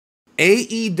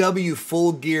AEW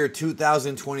Full Gear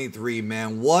 2023,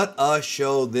 man. What a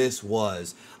show this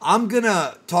was. I'm going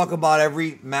to talk about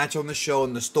every match on the show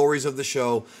and the stories of the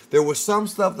show. There was some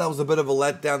stuff that was a bit of a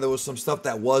letdown. There was some stuff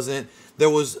that wasn't. There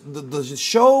was the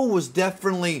show was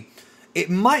definitely,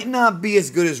 it might not be as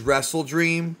good as Wrestle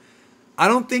Dream. I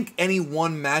don't think any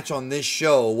one match on this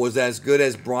show was as good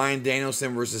as Bryan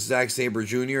Danielson versus Zack Sabre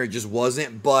Jr. It just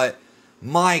wasn't, but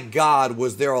my God,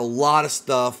 was there a lot of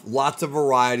stuff, lots of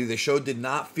variety. The show did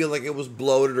not feel like it was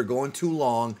bloated or going too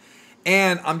long.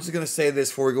 And I'm just going to say this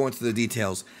before we go into the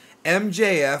details.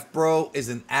 MJF, bro, is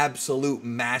an absolute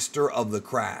master of the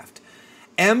craft.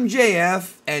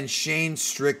 MJF and Shane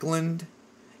Strickland,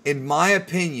 in my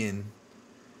opinion,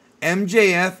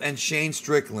 MJF and Shane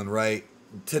Strickland, right,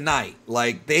 tonight,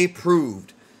 like, they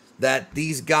proved that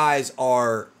these guys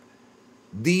are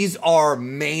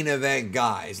main event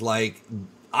guys. Like,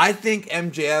 I think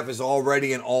MJF is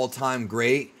already an all-time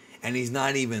great, and he's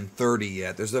not even 30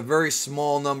 yet. There's a very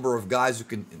small number of guys who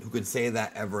can say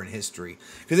that ever in history,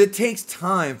 because it takes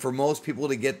time for most people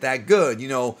to get that good. You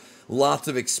know, lots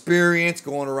of experience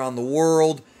going around the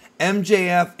world.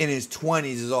 MJF in his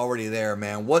 20s is already there,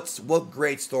 man. What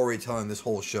great storytelling this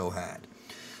whole show had.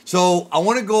 So I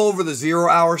want to go over the 0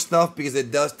 hour stuff because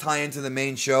it does tie into the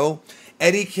main show.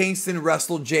 Eddie Kingston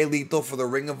wrestled Jay Lethal for the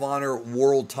Ring of Honor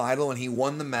World title, and he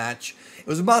won the match. It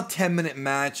was about a 10-minute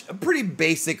match, a pretty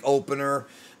basic opener.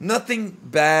 Nothing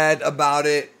bad about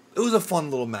it. It was a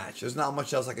fun little match. There's not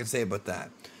much else I can say about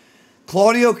that.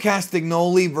 Claudio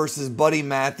Castagnoli versus Buddy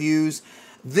Matthews.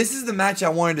 This is the match I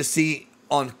wanted to see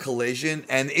on Collision,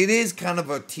 and it is kind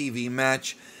of a TV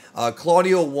match.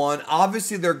 Claudio won.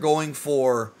 Obviously, they're going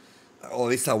for, or at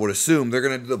least I would assume, they're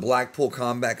going to do the Blackpool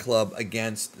Combat Club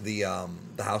against the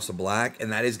House of Black,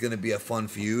 and that is going to be a fun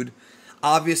feud.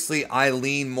 Obviously, I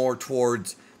lean more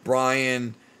towards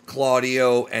Bryan,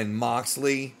 Claudio, and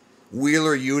Moxley.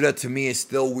 Wheeler Yuta, to me, is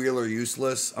still Wheeler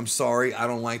useless. I'm sorry, I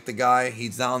don't like the guy.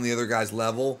 He's not on the other guy's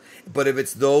level. But if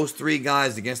it's those three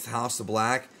guys against the House of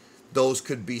Black, those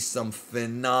could be some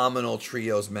phenomenal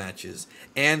trios matches,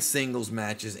 and singles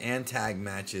matches, and tag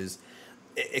matches.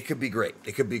 It could be great.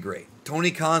 It could be great.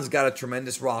 Tony Khan's got a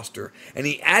tremendous roster, and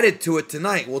he added to it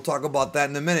tonight. We'll talk about that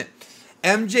in a minute.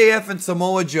 MJF and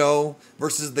Samoa Joe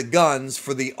versus the Guns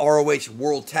for the ROH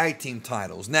World Tag Team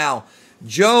titles. Now,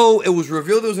 Joe, it was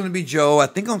revealed it was going to be Joe, I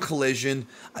think on Collision.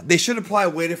 They should have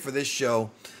probably waited for this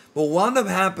show. But what wound up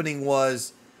happening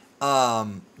was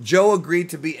Joe agreed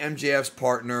to be MJF's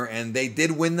partner, and they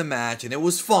did win the match, and it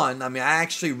was fun. I mean, I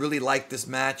actually really liked this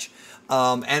match.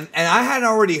 And I had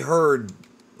already heard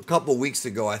a couple weeks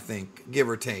ago, I think, give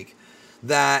or take,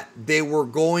 that they were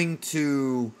going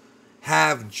to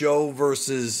have Joe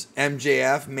versus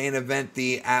MJF main event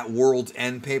the at World's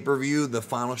End pay-per-view, the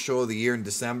final show of the year in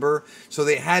December. So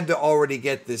they had to already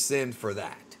get this in for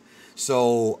that.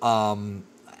 So,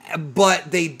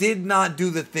 but they did not do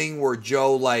the thing where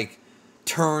Joe, like,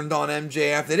 turned on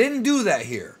MJF. They didn't do that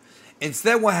here.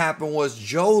 Instead, what happened was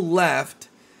Joe left,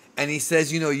 and he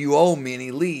says, you know, you owe me, and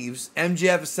he leaves.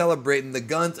 MJF is celebrating. The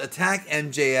Guns attack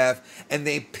MJF, and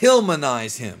they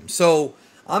Pillmanize him. So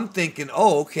I'm thinking,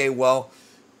 oh, okay, well,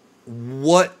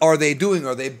 what are they doing?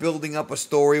 Are they building up a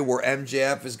story where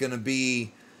MJF is going to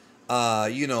be,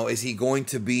 you know, is he going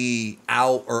to be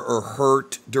out or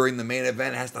hurt during the main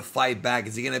event, has to fight back?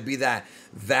 Is he going to be that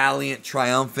valiant,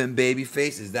 triumphant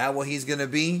babyface? Is that what he's going to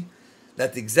be?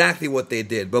 That's exactly what they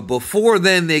did. But before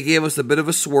then, they gave us a bit of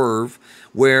a swerve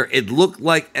where it looked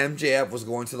like MJF was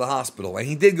going to the hospital. And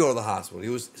he did go to the hospital. He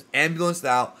was ambulanced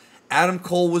out. Adam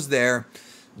Cole was there.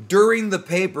 During the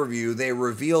pay-per-view, they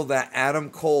revealed that Adam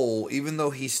Cole, even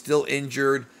though he's still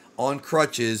injured on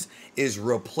crutches, is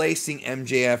replacing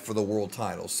MJF for the world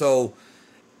title. So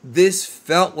this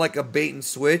felt like a bait and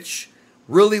switch.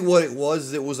 Really what it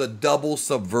was a double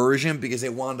subversion because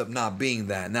it wound up not being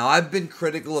that. Now, I've been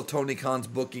critical of Tony Khan's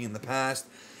booking in the past,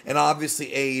 and obviously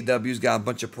AEW's got a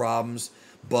bunch of problems,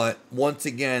 but once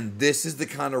again, this is the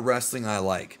kind of wrestling I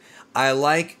like. I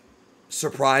like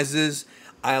surprises.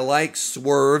 I like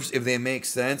swerves if they make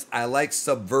sense. I like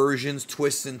subversions,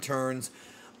 twists and turns.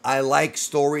 I like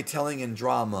storytelling and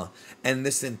drama, and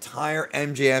this entire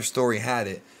MJF story had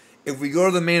it. If we go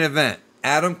to the main event,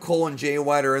 Adam Cole and Jay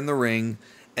White are in the ring,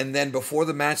 and then before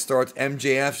the match starts,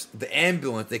 MJF's the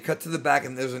ambulance. They cut to the back,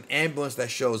 and there's an ambulance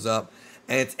that shows up,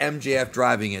 and it's MJF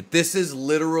driving it. This is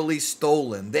literally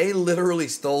stolen. They literally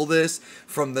stole this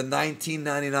from the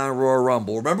 1999 Royal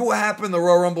Rumble. Remember what happened in the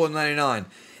Royal Rumble in '99?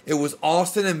 It was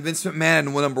Austin and Vince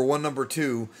McMahon, number one, number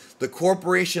two. The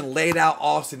corporation laid out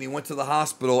Austin. He went to the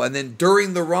hospital. And then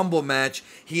during the Rumble match,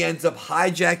 he ends up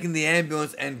hijacking the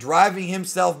ambulance and driving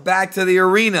himself back to the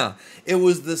arena. It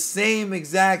was the same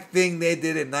exact thing they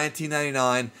did in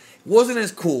 1999. It wasn't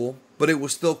as cool, but it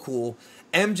was still cool.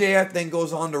 MJF then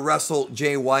goes on to wrestle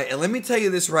Jay White. And let me tell you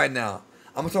this right now.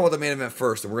 I'm going to talk about the main event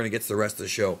first, and we're going to get to the rest of the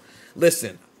show.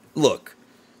 Listen, look.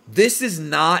 This is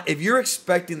not, if you're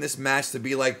expecting this match to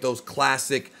be like those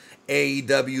classic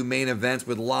AEW main events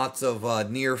with lots of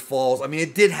near falls, I mean,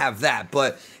 it did have that,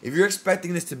 but if you're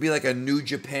expecting this to be like a New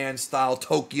Japan style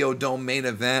Tokyo Dome main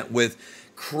event with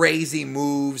crazy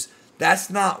moves, that's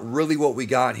not really what we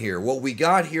got here. What we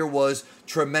got here was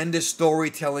tremendous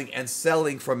storytelling and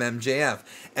selling from MJF.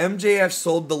 MJF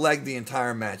sold the leg the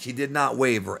entire match. He did not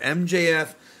waver.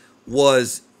 MJF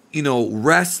was,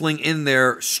 wrestling in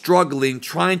there, struggling,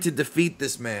 trying to defeat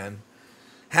this man,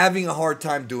 having a hard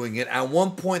time doing it. At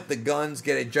one point, the Guns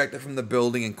get ejected from the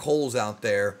building and Cole's out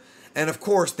there. And of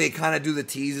course, they kind of do the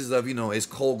teases of, is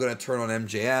Cole going to turn on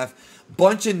MJF?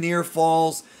 Bunch of near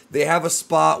falls. They have a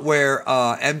spot where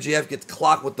MJF gets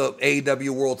clocked with the AEW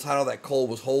World title that Cole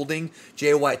was holding.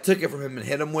 Jay White took it from him and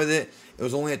hit him with it. It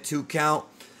was only a 2 count.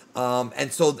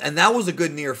 And that was a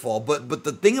good near fall. But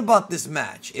the thing about this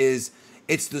match is,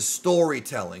 it's the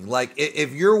storytelling. Like,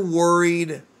 if you're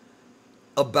worried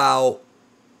about,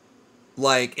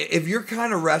 like, if your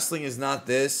kind of wrestling is not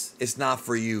this, it's not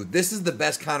for you. This is the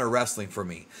best kind of wrestling for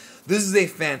me. This is a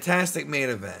fantastic main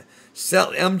event.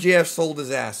 MJF sold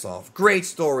his ass off. Great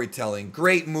storytelling.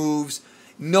 Great moves.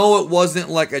 No, it wasn't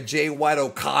like a Jay White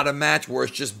Okada match where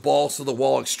it's just balls to the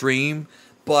wall extreme,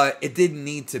 but it didn't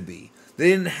need to be. They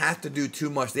didn't have to do too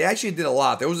much. They actually did a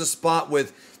lot. There was a spot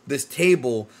with this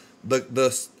table,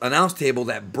 the announce table,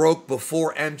 that broke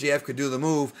before MJF could do the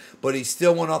move, but he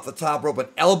still went off the top rope and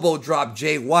elbow dropped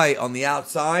Jay White on the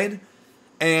outside,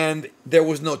 and there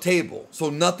was no table. So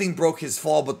nothing broke his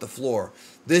fall but the floor.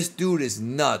 This dude is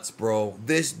nuts, bro.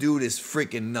 This dude is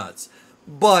freaking nuts.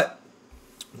 But,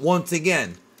 once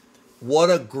again,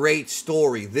 what a great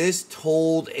story. This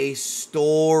told a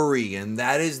story, and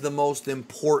that is the most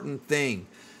important thing.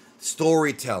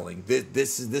 Storytelling.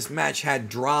 This match had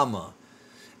drama.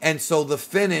 And so the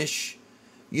finish,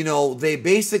 they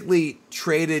basically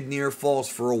traded near falls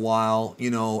for a while,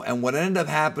 and what ended up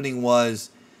happening was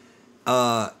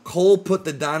Cole put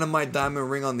the Dynamite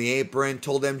Diamond ring on the apron,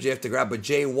 told MJF to grab, but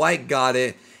Jay White got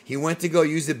it. He went to go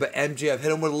use it, but MJF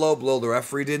hit him with a low blow. The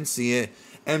referee didn't see it.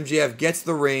 MJF gets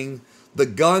the ring. The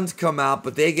Guns come out,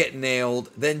 but they get nailed.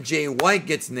 Then Jay White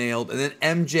gets nailed, and then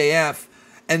MJF,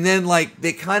 and then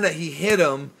he hit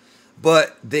him,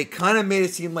 but they kind of made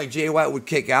it seem like Jay White would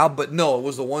kick out. But no, it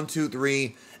was a 1, 2,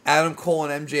 3. Adam Cole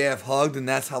and MJF hugged, and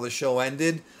that's how the show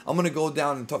ended. I'm going to go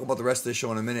down and talk about the rest of the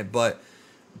show in a minute. But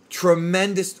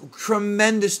tremendous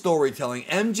storytelling.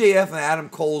 MJF and Adam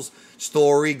Cole's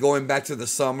story going back to the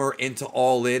summer into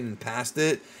All In and past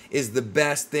it is the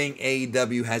best thing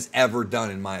AEW has ever done,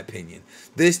 in my opinion.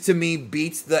 This, to me,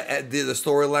 beats the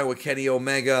storyline with Kenny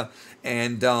Omega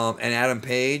and Adam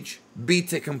Page.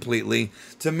 Beats it completely.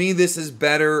 To me, this is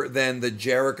better than the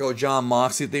Jericho-John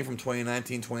Moxley thing from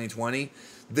 2019-2020.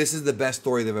 This is the best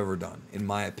story they've ever done, in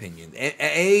my opinion.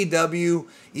 AEW,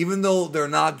 even though they're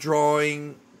not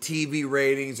drawing TV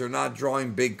ratings, they're not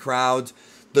drawing big crowds,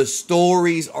 the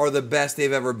stories are the best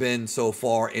they've ever been so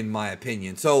far, in my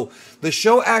opinion. So the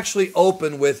show actually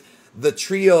opened with the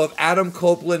trio of Adam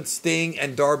Copeland, Sting,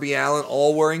 and Darby Allin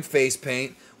all wearing face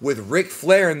paint, with Ric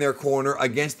Flair in their corner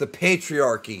against the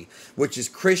Patriarchy, which is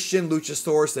Christian,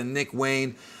 Luchasaurus, and Nick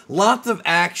Wayne. Lots of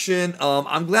action.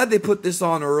 I'm glad they put this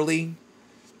on early.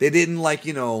 They didn't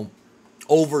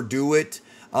overdo it.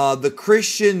 The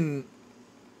Christian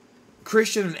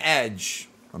and Edge,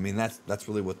 I mean, that's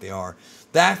really what they are.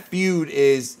 That feud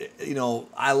is,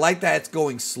 I like that it's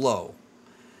going slow.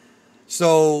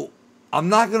 So I'm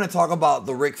not going to talk about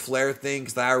the Ric Flair thing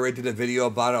because I already did a video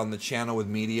about it on the channel with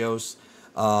Medios.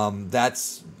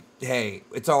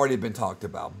 It's already been talked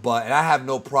about. And I have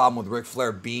no problem with Ric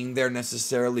Flair being there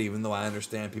necessarily, even though I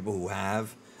understand people who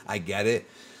have. I get it.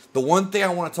 The one thing I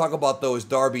want to talk about, though, is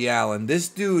Darby Allin. This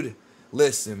dude,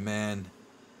 listen, man.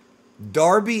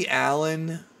 Darby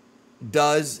Allin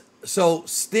does... So,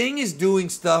 Sting is doing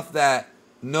stuff that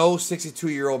no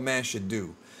 62-year-old man should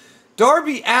do.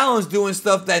 Darby Allin's doing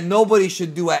stuff that nobody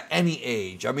should do at any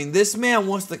age. I mean, this man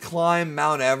wants to climb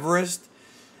Mount Everest,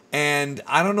 and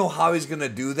I don't know how he's going to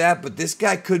do that, but this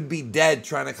guy could be dead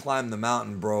trying to climb the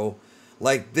mountain, bro.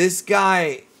 Like, this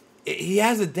guy, he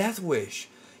has a death wish.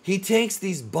 He takes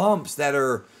these bumps that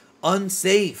are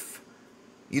unsafe.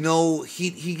 You know,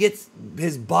 he gets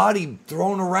his body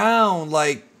thrown around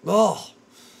like, oh,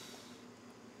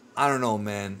 I don't know,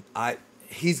 man.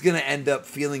 He's going to end up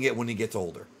feeling it when he gets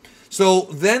older. So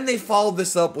then they followed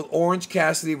this up with Orange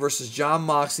Cassidy versus Jon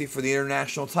Moxley for the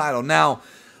international title. Now,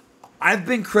 I've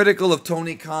been critical of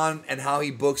Tony Khan and how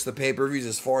he books the pay-per-views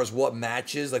as far as what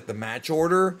matches, like the match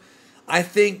order. I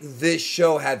think this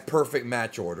show had perfect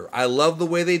match order. I love the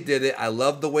way they did it. I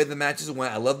love the way the matches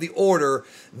went. I love the order.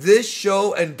 This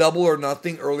show and Double or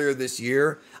Nothing earlier this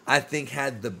year, I think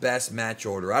had the best match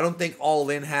order. I don't think All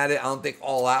In had it. I don't think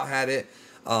All Out had it,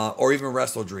 or even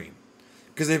Wrestle Dream.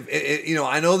 Because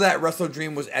I know that Wrestle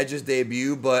Dream was Edge's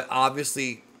debut, but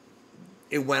obviously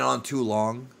it went on too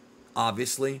long.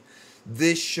 Obviously,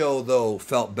 this show though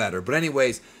felt better. But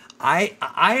anyways, I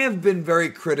have been very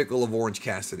critical of Orange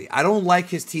Cassidy. I don't like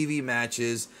his TV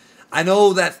matches. I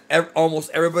know that almost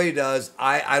everybody does.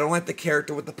 I don't like the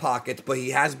character with the pockets, but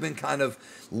he has been kind of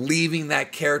leaving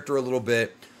that character a little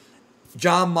bit.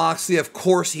 Jon Moxley, of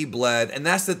course he bled. And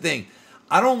that's the thing.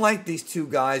 I don't like these two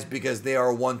guys because they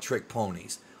are one-trick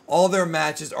ponies. All their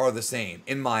matches are the same,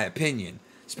 in my opinion.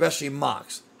 Especially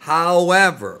Mox.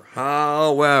 However,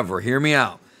 hear me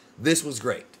out. This was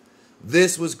great.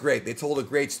 This was great. They told a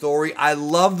great story. I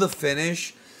love the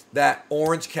finish that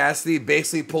Orange Cassidy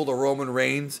basically pulled a Roman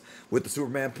Reigns with the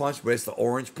Superman punch, but it's the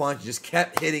orange punch. Just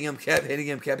kept hitting him. Hit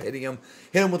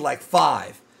him with like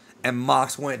 5. And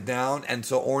Mox went down, and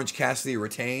so Orange Cassidy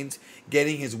retains,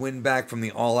 getting his win back from the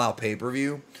All Out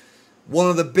pay-per-view. One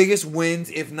of the biggest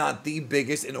wins, if not the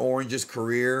biggest, in Orange's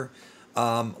career.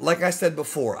 Like I said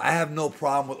before, I have no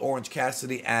problem with Orange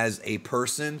Cassidy as a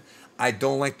person. I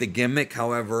don't like the gimmick.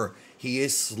 However, he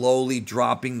is slowly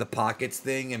dropping the pockets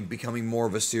thing and becoming more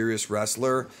of a serious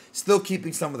wrestler. Still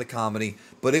keeping some of the comedy,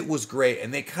 but it was great.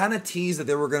 And they kind of teased that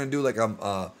they were going to do like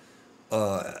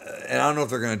and I don't know if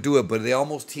they're going to do it, but they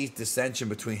almost teased dissension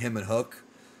between him and Hook.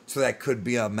 So that could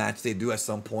be a match they do at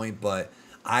some point. But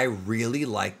I really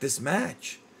like this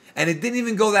match. And it didn't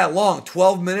even go that long.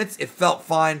 12 minutes. It felt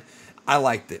fine. I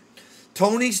liked it.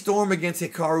 Tony Storm against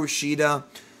Hikaru Shida.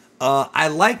 I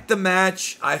liked the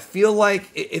match. I feel like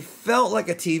it felt like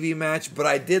a TV match, but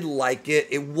I did like it.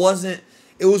 It was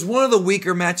one of the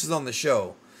weaker matches on the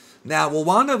show. Now, what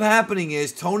wound up happening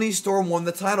is Tony Storm won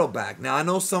the title back. Now, I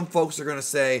know some folks are going to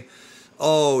say,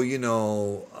 oh,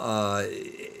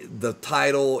 the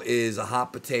title is a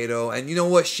hot potato. And you know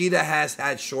what? Shida has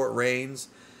had short reigns.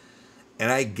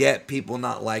 And I get people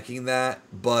not liking that.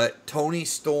 But Tony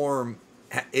Storm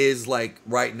is like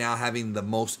right now having the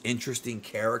most interesting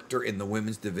character in the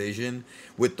women's division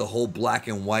with the whole black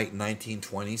and white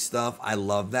 1920s stuff. I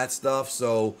love that stuff.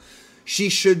 So she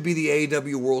should be the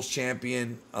AEW World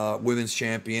Champion, Women's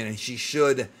Champion, and she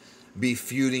should be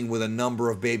feuding with a number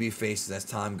of baby faces as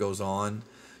time goes on.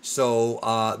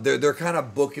 So they're kind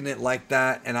of booking it like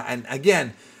that. And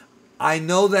again, I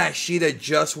know that Shida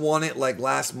just won it like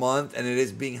last month, and it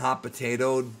is being hot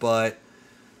potatoed, but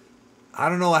I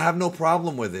don't know. I have no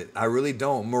problem with it. I really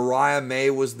don't. Mariah May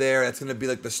was there. That's going to be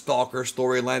like the Stalker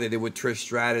storyline they did with Trish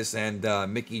Stratus and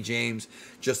Mickie James.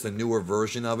 Just a newer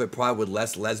version of it, probably with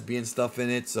less lesbian stuff in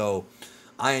it. So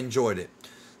I enjoyed it.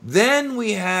 Then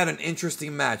we had an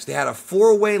interesting match. They had a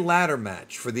 4-way ladder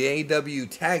match for the AEW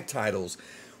tag titles.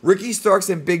 Ricky Starks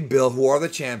and Big Bill, who are the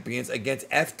champions, against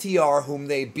FTR, whom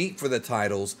they beat for the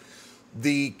titles.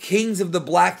 The Kings of the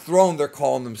Black Throne, they're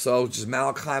calling themselves, which is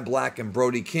Malachi Black and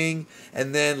Brody King.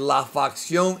 And then La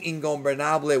Facción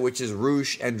Ingobernable, which is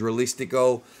Rush and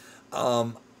Dralistico.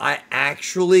 I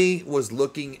actually was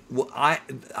looking... I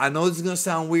know this is going to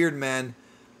sound weird, man.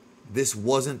 This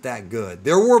wasn't that good.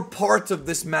 There were parts of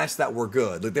this match that were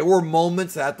good. Like, there were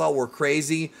moments that I thought were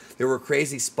crazy. There were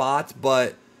crazy spots,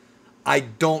 but I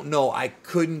don't know. I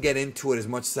couldn't get into it as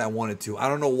much as I wanted to. I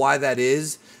don't know why that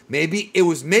is. Maybe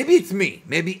it's me.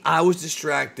 Maybe I was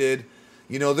distracted.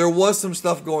 You know, there was some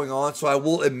stuff going on, so I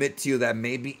will admit to you that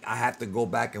maybe I have to go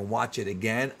back and watch it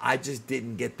again. I just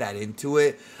didn't get that into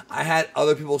it. I had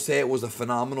other people say it was a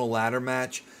phenomenal ladder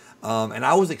match, and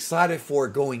I was excited for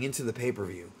it going into the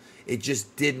pay-per-view. It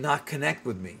just did not connect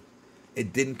with me.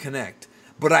 It didn't connect.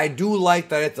 But I do like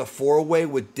that it's a 4-way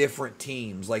with different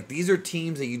teams. Like, these are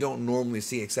teams that you don't normally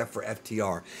see except for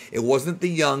FTR. It wasn't the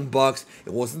Young Bucks.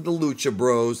 It wasn't the Lucha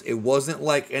Bros. It wasn't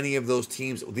like any of those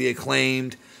teams, the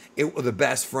Acclaimed, the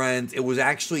Best Friends. It was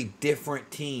actually different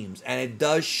teams. And it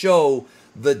does show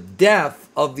the depth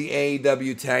of the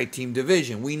AEW tag team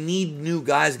division. We need new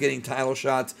guys getting title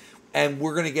shots. And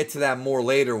we're going to get to that more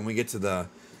later when we get to the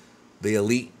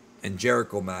Elite and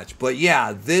Jericho match. But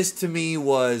yeah, this to me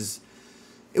was...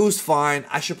 It was fine.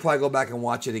 I should probably go back and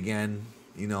watch it again.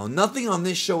 You know, nothing on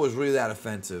this show was really that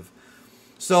offensive.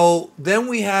 So then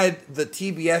we had the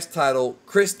TBS title,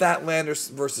 Chris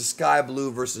Statlander versus Sky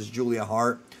Blue versus Julia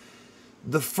Hart.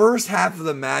 The first half of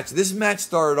the match, this match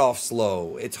started off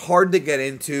slow. It's hard to get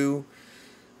into.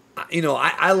 You know,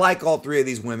 I like all three of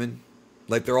these women.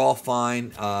 Like, they're all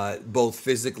fine, both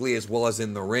physically as well as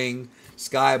in the ring.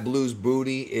 Sky Blue's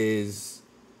booty is,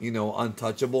 you know,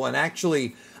 untouchable. And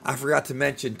actually, I forgot to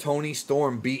mention, Toni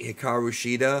Storm beat Hikaru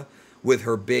Shida with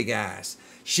her big ass.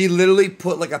 She literally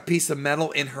put like a piece of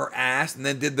metal in her ass and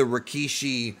then did the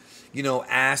Rikishi, you know,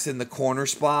 ass in the corner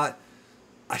spot.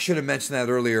 I should have mentioned that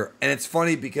earlier. And it's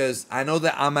funny because I know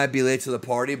that I might be late to the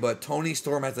party, but Toni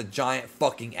Storm has a giant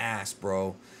fucking ass,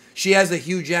 bro. She has a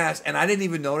huge ass, and I didn't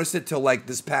even notice it till like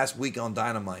this past week on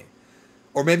Dynamite.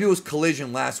 Or maybe it was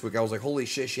Collision last week. I was like, holy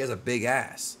shit, she has a big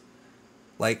ass.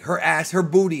 Like, her ass, her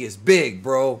booty is big,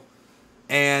 bro.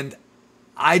 And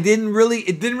it didn't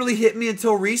really hit me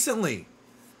until recently.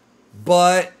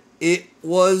 But it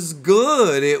was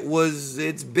good.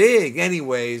 It's big.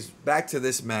 Anyways, back to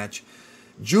this match.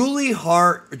 Julia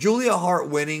Hart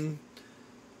winning.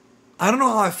 I don't know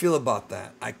how I feel about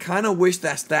that. I kind of wish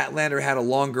that Statlander had a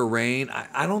longer reign.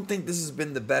 I don't think this has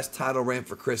been the best title reign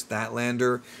for Chris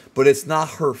Statlander, but it's not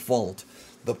her fault.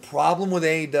 The problem with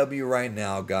AEW right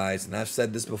now, guys, and I've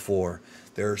said this before,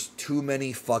 there's too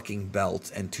many fucking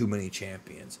belts and too many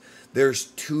champions. There's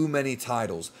too many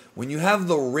titles. When you have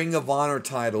the Ring of Honor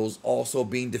titles also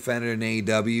being defended in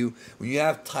AEW, when you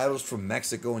have titles from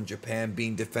Mexico and Japan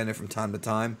being defended from time to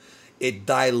time, it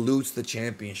dilutes the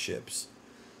championships.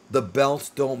 The belts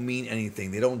don't mean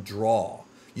anything. They don't draw.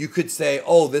 You could say,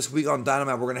 oh, this week on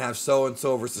Dynamite, we're going to have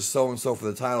so-and-so versus so-and-so for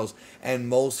the titles, and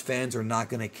most fans are not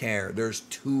going to care. There's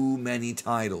too many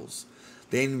titles.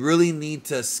 They really need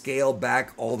to scale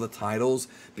back all the titles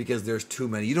because there's too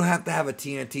many. You don't have to have a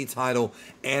TNT title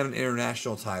and an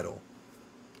international title.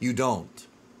 You don't.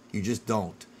 You just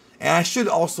don't. And I should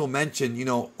also mention, you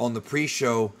know, on the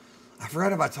pre-show, I forgot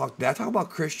did I talk about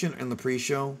Christian in the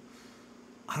pre-show?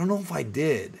 I don't know if I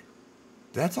did.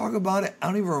 Did I talk about it? I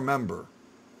don't even remember.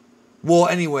 Well,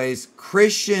 anyways,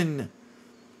 Christian.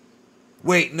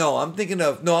 Wait, no,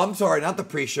 I'm sorry, not the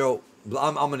pre-show.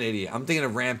 I'm an idiot. I'm thinking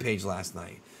of Rampage last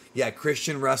night. Yeah,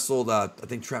 Christian wrestled, I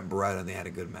think Trent Beretta, and they had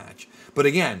a good match. But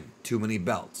again, too many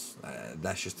belts.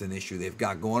 That's just an issue they've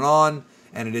got going on,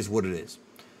 and it is what it is.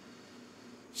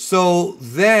 So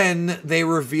then they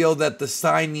revealed that the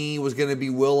signee was going to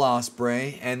be Will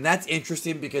Ospreay, and that's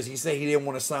interesting because he said he didn't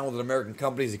want to sign with an American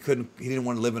company. He didn't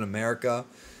want to live in America,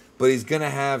 but he's going to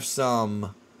have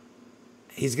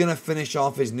he's going to finish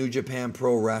off his New Japan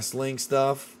Pro Wrestling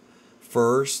stuff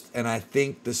first, and I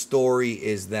think the story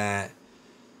is that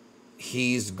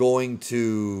he's coming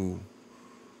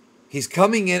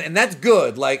in, and that's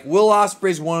good. Like, Will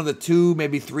Ospreay's one of the 2,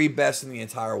 maybe 3 best in the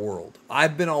entire world.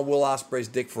 I've been on Will Ospreay's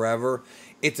dick forever.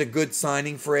 It's a good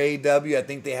signing for AEW. I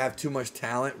think they have too much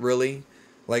talent, really.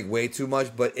 Like, way too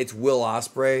much, but it's Will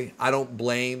Ospreay. I don't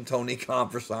blame Tony Khan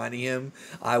for signing him.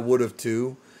 I would have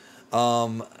too.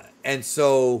 And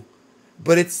so,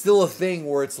 but it's still a thing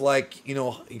where it's like, you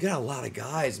know, you got a lot of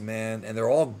guys, man, and they're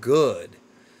all good.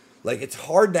 Like, it's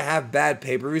hard to have bad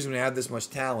pay-per-views when you have this much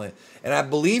talent. And I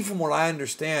believe, from what I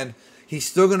understand, he's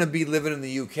still going to be living in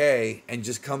the UK and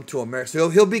just come to America. So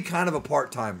he'll be kind of a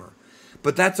part-timer.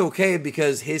 But that's okay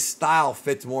because his style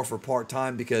fits more for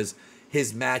part-time because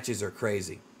his matches are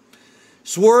crazy.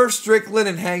 Swerve, Strickland,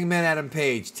 and Hangman Adam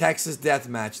Page, Texas Death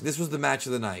Match. This was the match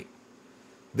of the night.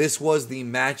 This was the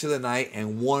match of the night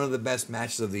and one of the best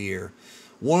matches of the year.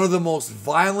 One of the most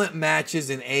violent matches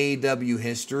in AEW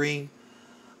history.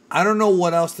 I don't know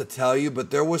what else to tell you, but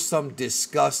there was some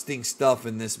disgusting stuff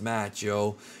in this match,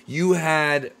 yo. You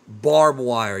had barbed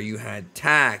wire, you had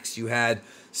tacks, you had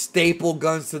staple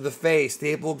guns to the face,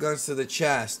 staple guns to the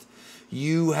chest.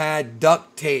 You had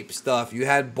duct tape stuff, you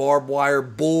had barbed wire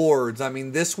boards. I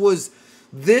mean, this was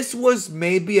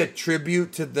maybe a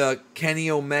tribute to the Kenny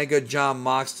Omega John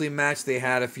Moxley match they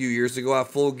had a few years ago at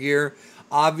Full Gear.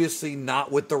 Obviously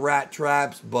not with the rat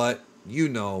traps, but you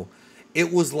know.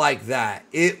 It was like that.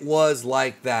 It was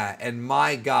like that. And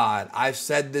my God, I've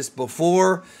said this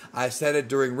before. I said it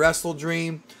during Wrestle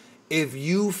Dream. If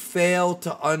you fail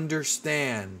to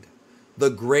understand the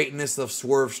greatness of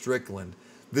Swerve Strickland,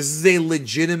 this is a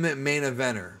legitimate main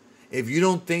eventer. If you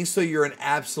don't think so, you're an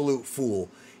absolute fool.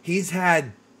 He's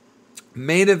had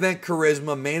main event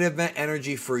charisma, main event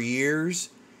energy for years.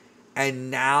 And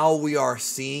now we are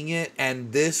seeing it.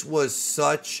 And this was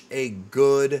such a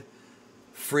good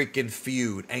freaking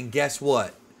feud. And guess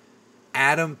what?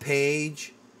 Adam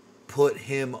Page put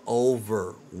him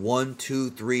over. 1, 2,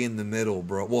 3 in the middle,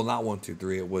 bro. Well, not 1, 2,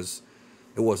 3. It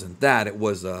wasn't that. It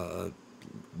was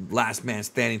last man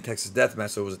standing Texas death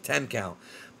match, so it was a 10 count.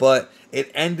 But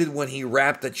it ended when he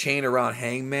wrapped a chain around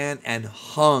Hangman and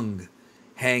hung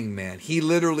Hangman. He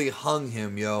literally hung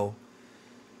him, yo.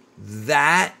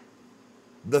 The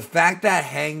fact that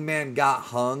Hangman got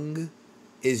hung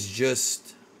is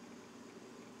just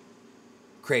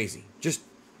crazy. Just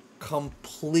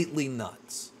completely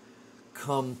nuts.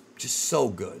 Just so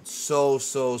good. So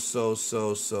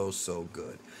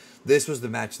good. This was the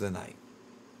match of the night.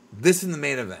 This in the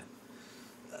main event.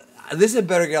 This had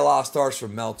better get a lot of stars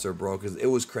from Meltzer, bro, because it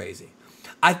was crazy.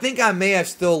 I think I may have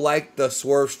still liked the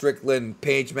Swerve Strickland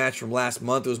Page match from last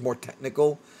month. It was more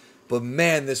technical. But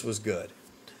man, this was good.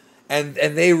 And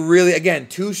they really, again,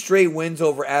 2 straight wins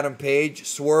over Adam Page.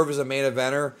 Swerve is a main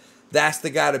eventer. That's the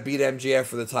guy to beat MJF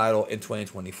for the title in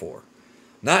 2024.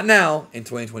 Not now, in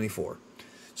 2024.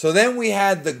 So then we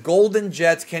had the Golden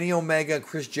Jets, Kenny Omega and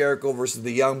Chris Jericho versus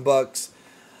the Young Bucks.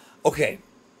 Okay,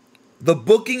 the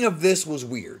booking of this was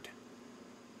weird.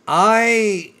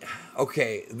 This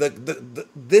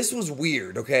was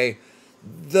weird, okay?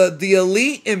 The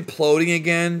Elite imploding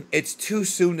again, it's too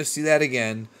soon to see that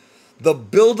again. The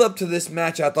build-up to this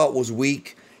match I thought was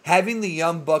weak. Having the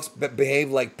Young Bucks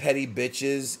behave like petty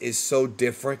bitches is so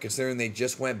different considering they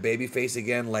just went babyface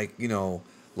again like,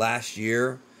 last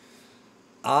year.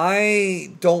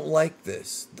 I don't like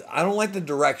this. I don't like the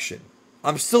direction.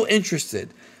 I'm still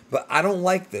interested, but I don't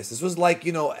like this. This was like,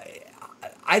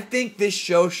 I think this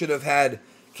show should have had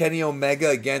Kenny Omega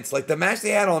against, like the match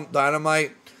they had on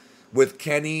Dynamite with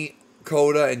Kenny,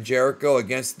 Coda, and Jericho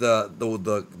against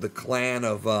the clan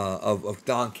of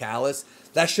Don Callis.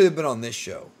 That should have been on this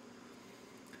show.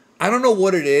 I don't know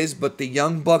what it is, but the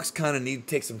Young Bucks kind of need to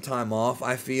take some time off,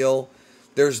 I feel.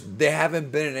 They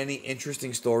haven't been in any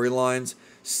interesting storylines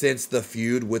since the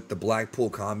feud with the Blackpool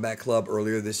Combat Club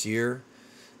earlier this year.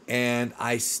 And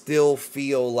I still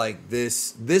feel like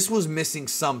this was missing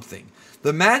something.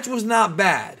 The match was not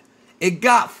bad. It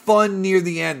got fun near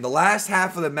the end. The last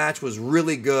half of the match was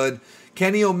really good.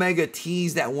 Kenny Omega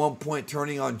teased at one point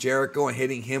turning on Jericho and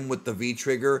hitting him with the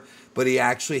V-trigger, but he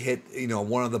actually hit,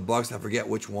 one of the Bucks. I forget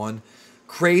which one.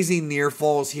 Crazy near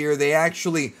falls here.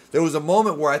 There was a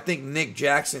moment where I think Nick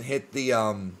Jackson hit the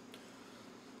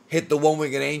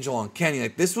one-winged angel on Kenny.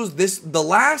 Like the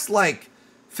last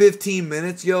 15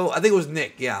 minutes, yo. I think it was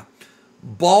Nick, yeah.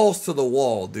 Balls to the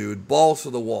wall, dude. Balls to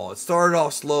the wall. It started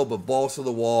off slow, but balls to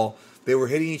the wall. They were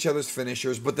hitting each other's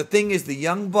finishers. But the thing is, the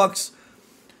Young Bucks,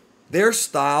 their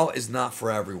style is not for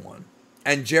everyone.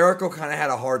 And Jericho kind of had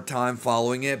a hard time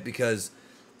following it because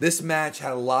this match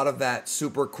had a lot of that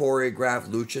super choreographed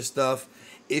lucha stuff.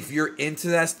 If you're into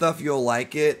that stuff, you'll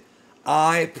like it.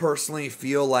 I personally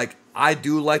feel like I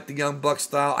do like the Young Bucks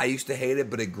style. I used to hate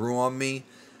it, but it grew on me.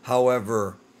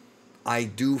 However, I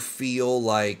do feel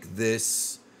like they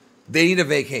need a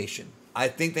vacation. I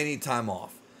think they need time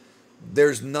off.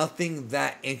 There's nothing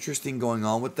that interesting going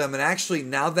on with them. And actually,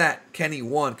 now that Kenny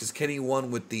won, because Kenny won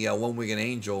with the one-winged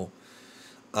angel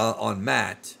on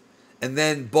Matt, and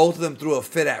then both of them threw a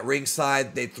fit at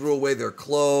ringside. They threw away their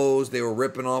clothes. They were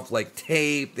ripping off like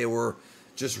tape. They were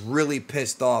just really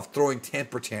pissed off, throwing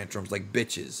temper tantrums like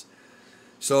bitches.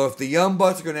 So if the Young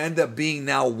Bucks are going to end up being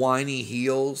now whiny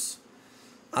heels,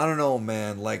 I don't know,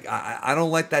 man. Like, I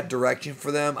don't like that direction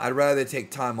for them. I'd rather they take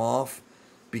time off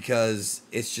because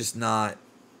it's just not...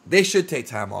 They should take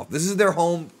time off. This is their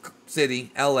home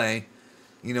city, L.A.,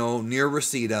 near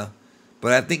Reseda.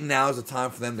 But I think now is the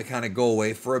time for them to kind of go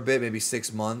away for a bit, maybe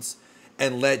 6 months,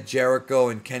 and let Jericho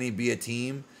and Kenny be a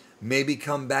team. Maybe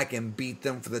come back and beat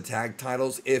them for the tag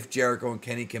titles if Jericho and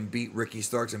Kenny can beat Ricky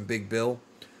Starks and Big Bill.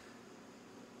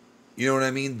 You know what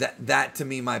I mean? That to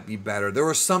me might be better. There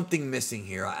was something missing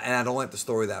here, and I don't like the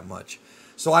story that much.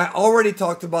 So I already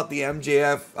talked about the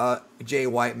MJF Jay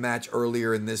White match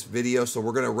earlier in this video, so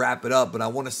we're going to wrap it up. But I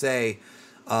want to say,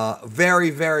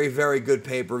 very, very, very good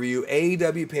pay-per-view.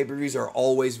 AEW pay-per-views are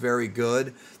always very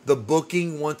good. The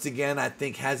booking, once again, I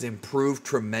think has improved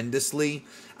tremendously.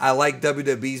 I like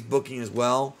WWE's booking as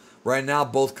well. Right now,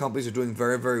 both companies are doing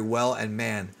very, very well. And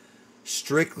man,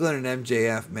 Strickland and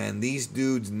MJF, man, these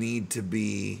dudes need to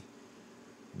be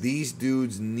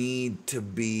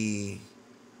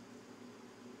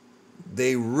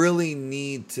they really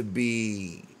need to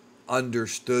be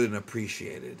understood and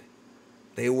appreciated.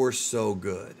 They were so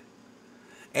good.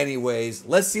 Anyways,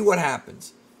 let's see what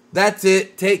happens. That's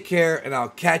it. Take care, and I'll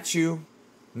catch you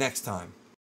next time.